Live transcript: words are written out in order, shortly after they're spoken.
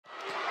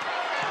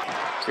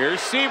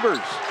Here's Siebers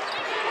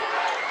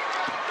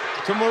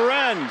to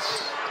Morenz.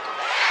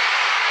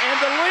 And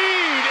the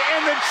lead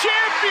and the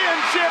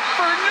championship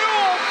for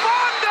Newell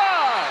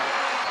Fonda.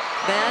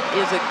 That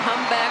is a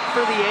comeback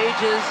for the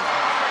ages.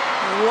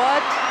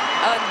 What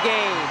a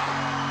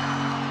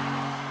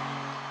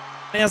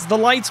game. As the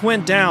lights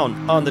went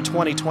down on the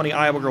 2020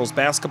 Iowa girls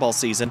basketball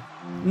season,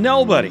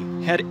 nobody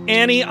had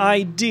any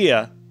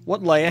idea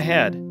what lay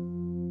ahead.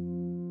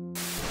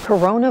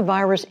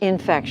 Coronavirus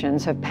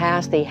infections have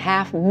passed the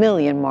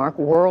 500,000 mark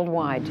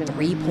worldwide.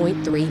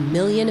 3.3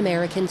 million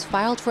Americans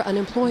filed for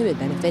unemployment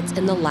benefits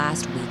in the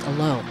last week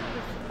alone.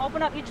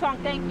 Open up your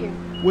trunk, thank you.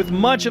 With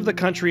much of the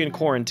country in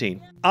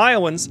quarantine,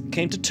 Iowans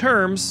came to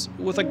terms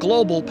with a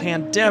global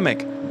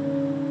pandemic.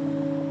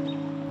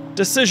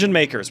 Decision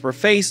makers were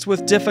faced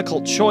with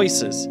difficult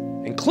choices,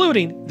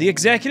 including the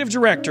executive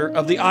director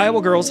of the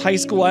Iowa Girls High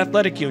School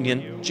Athletic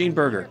Union, Gene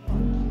Berger.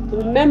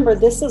 Remember,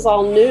 this is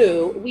all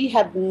new. We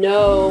have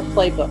no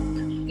playbook.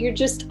 You're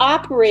just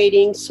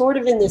operating sort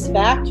of in this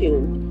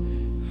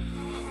vacuum.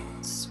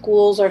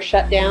 Schools are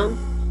shut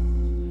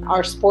down.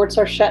 Our sports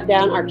are shut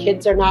down. Our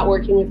kids are not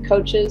working with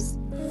coaches.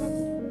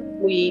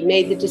 We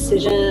made the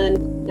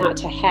decision not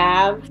to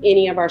have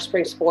any of our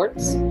spring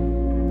sports.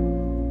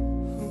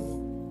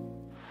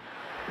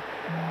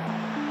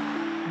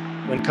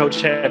 When Coach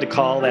had to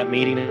call that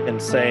meeting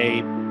and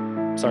say,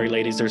 "Sorry,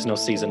 ladies, there's no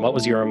season," what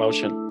was your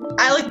emotion?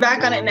 I look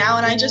back on it now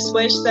and I just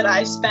wish that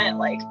I spent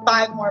like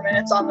 5 more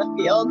minutes on the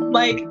field,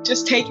 like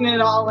just taking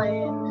it all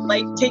in,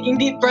 like taking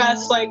deep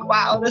breaths, like,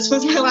 wow, this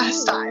was my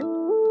last time.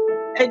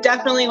 I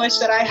definitely wish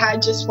that I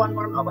had just one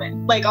more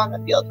moment, like on the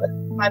field with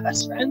my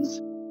best friends.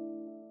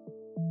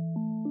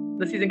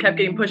 The season kept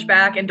getting pushed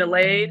back and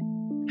delayed.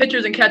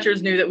 Pitchers and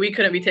catchers knew that we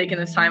couldn't be taking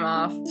this time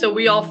off. So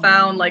we all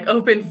found like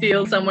open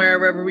field somewhere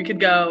wherever we could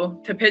go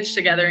to pitch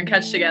together and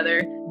catch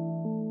together.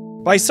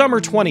 By summer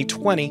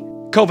 2020,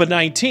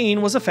 COVID-19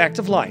 was a fact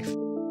of life.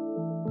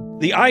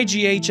 The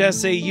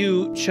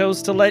IGHSAU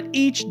chose to let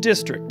each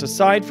district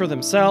decide for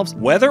themselves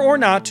whether or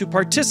not to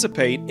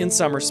participate in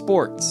summer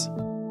sports.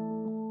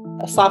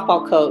 A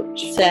softball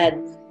coach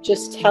said,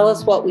 just tell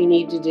us what we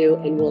need to do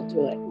and we'll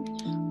do it.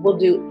 We'll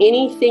do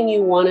anything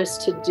you want us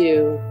to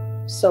do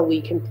so we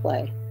can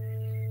play.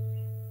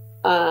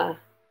 And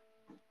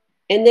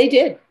they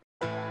did.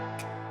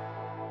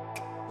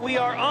 We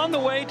are on the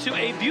way to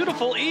a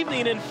beautiful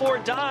evening in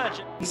Fort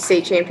Dodge.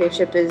 State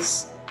championship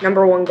is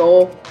 #1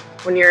 goal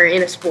when you're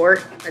in a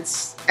sport.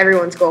 That's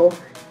everyone's goal.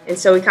 And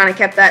so we kind of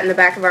kept that in the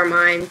back of our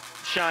mind.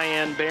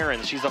 Cheyenne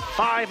Barron, she's a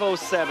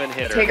 .507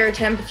 hitter. Take our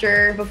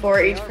temperature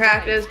before each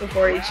practice,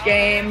 before each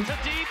game.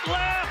 Deep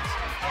left.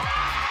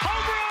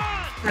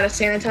 Home Had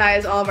to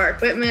sanitize all of our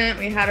equipment.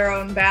 We had our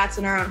own bats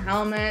and our own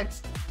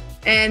helmets.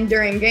 And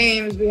during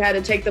games, we had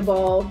to take the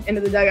ball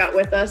into the dugout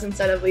with us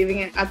instead of leaving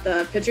it at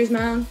the pitcher's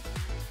mound.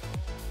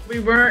 We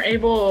weren't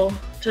able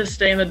to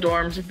stay in the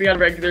dorms. If we had a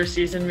regular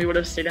season, we would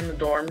have stayed in the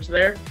dorms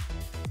there.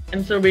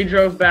 And so we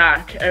drove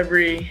back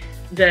every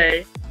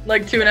day,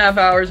 like 2.5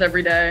 hours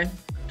every day,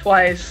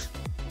 twice.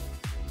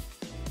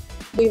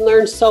 We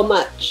learned so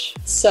much.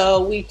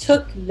 So we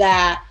took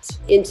that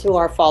into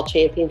our fall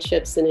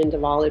championships and into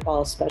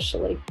volleyball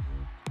especially.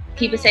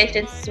 Keep a safe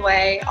distance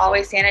away,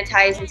 always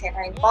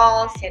sanitizing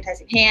balls,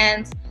 sanitizing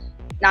hands,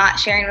 not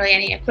sharing really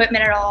any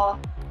equipment at all.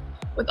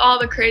 With all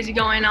the crazy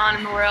going on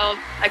in the world,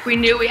 like we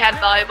knew we had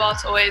volleyball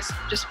to always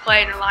just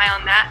play and rely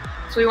on that.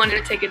 So we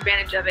wanted to take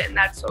advantage of it, and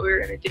that's what we were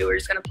going to do. We're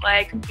just going to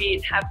play,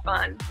 compete, have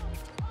fun.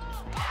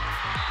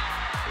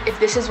 If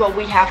this is what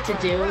we have to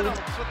do,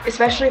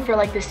 especially for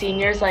like the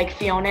seniors like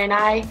Fiona and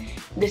I,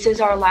 this is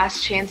our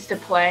last chance to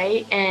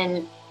play,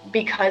 and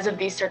because of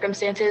these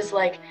circumstances,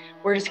 like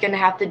we're just going to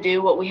have to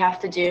do what we have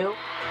to do.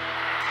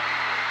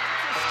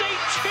 State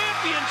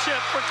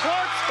championship for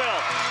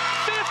Clarksville,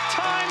 5th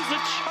time's the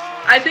charm.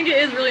 I think it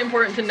is really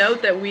important to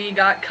note that we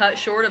got cut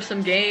short of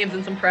some games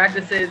and some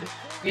practices.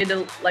 We had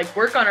to like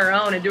work on our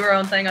own and do our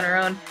own thing on our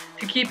own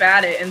to keep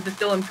at it and to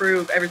still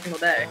improve every single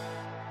day.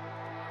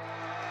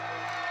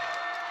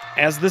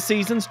 As the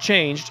seasons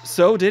changed,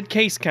 so did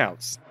case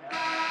counts.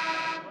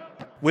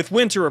 With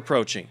winter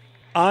approaching,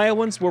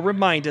 Iowans were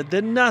reminded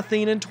that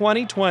nothing in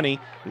 2020,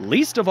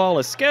 least of all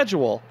a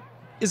schedule,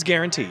 is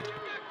guaranteed.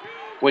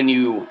 When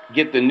you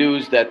get the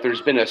news that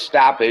there's been a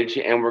stoppage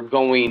and we're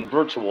going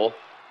virtual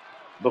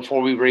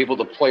before we were able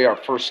to play our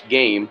first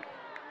game,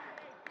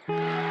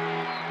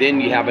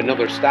 then you have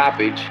another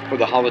stoppage for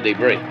the holiday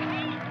break.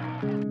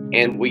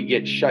 And we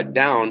get shut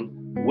down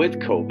with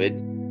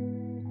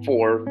COVID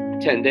for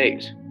 10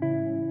 days.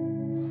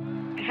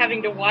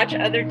 Having to watch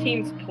other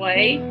teams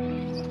play,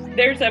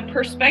 there's a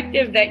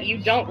perspective that you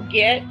don't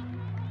get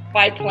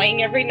by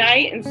playing every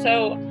night. And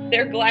so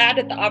they're glad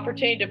at the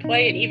opportunity to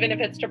play it, even if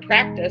it's to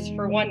practice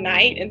for one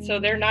night. And so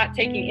they're not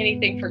taking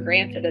anything for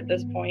granted at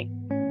this point.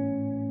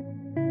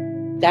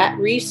 That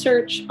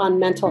research on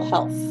mental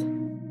health,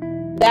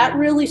 that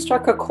really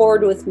struck a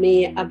chord with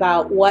me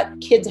about what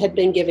kids had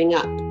been giving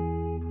up.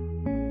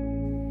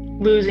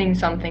 Losing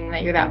something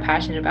that you're that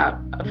passionate about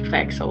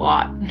affects a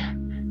lot.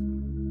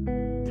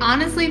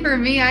 Honestly, for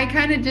me, I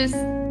kind of just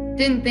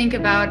didn't think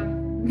about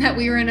that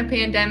we were in a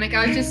pandemic.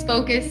 I was just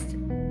focused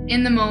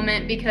in the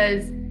moment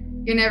because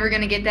you're never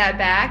going to get that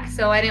back.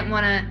 So I didn't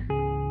want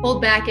to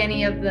hold back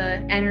any of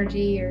the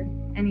energy or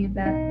any of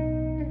that.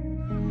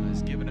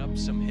 Giving up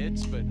some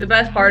hits, but the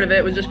best part of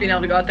it was just being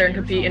able to go out there and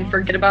compete and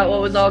forget about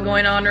what was all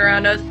going on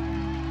around us.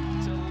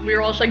 We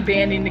were all just like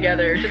banding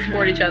together to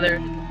support each other.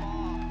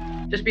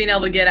 Just being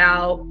able to get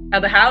out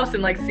of the house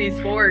and like see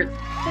sports.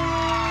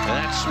 And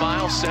that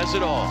smile says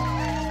it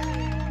all.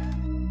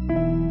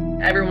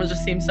 Everyone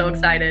just seemed so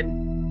excited.